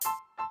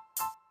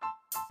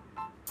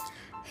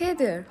Hey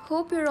there,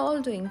 hope you're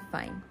all doing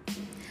fine.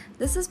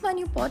 This is my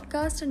new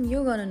podcast, and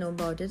you're gonna know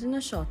about it in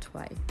a short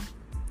while.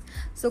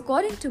 So,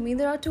 according to me,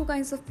 there are two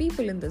kinds of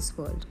people in this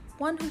world,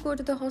 one who go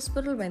to the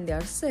hospital when they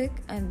are sick,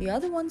 and the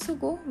other ones who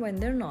go when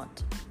they're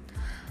not.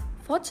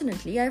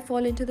 Fortunately, I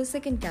fall into the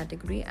second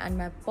category, and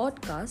my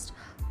podcast,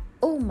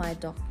 Oh My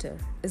Doctor,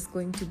 is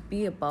going to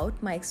be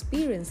about my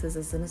experiences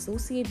as an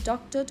associate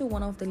doctor to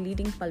one of the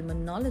leading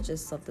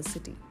pulmonologists of the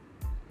city.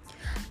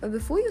 But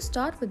before you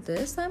start with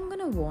this, I'm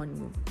gonna warn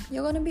you.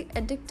 You're gonna be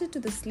addicted to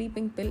the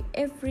sleeping pill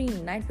every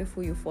night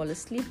before you fall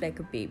asleep like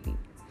a baby.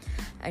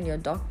 And your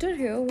doctor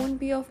here won't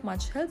be of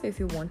much help if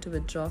you want to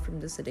withdraw from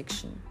this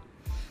addiction.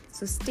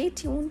 So stay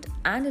tuned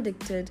and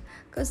addicted,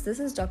 because this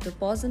is Dr.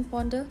 Pause and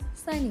Ponder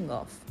signing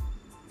off.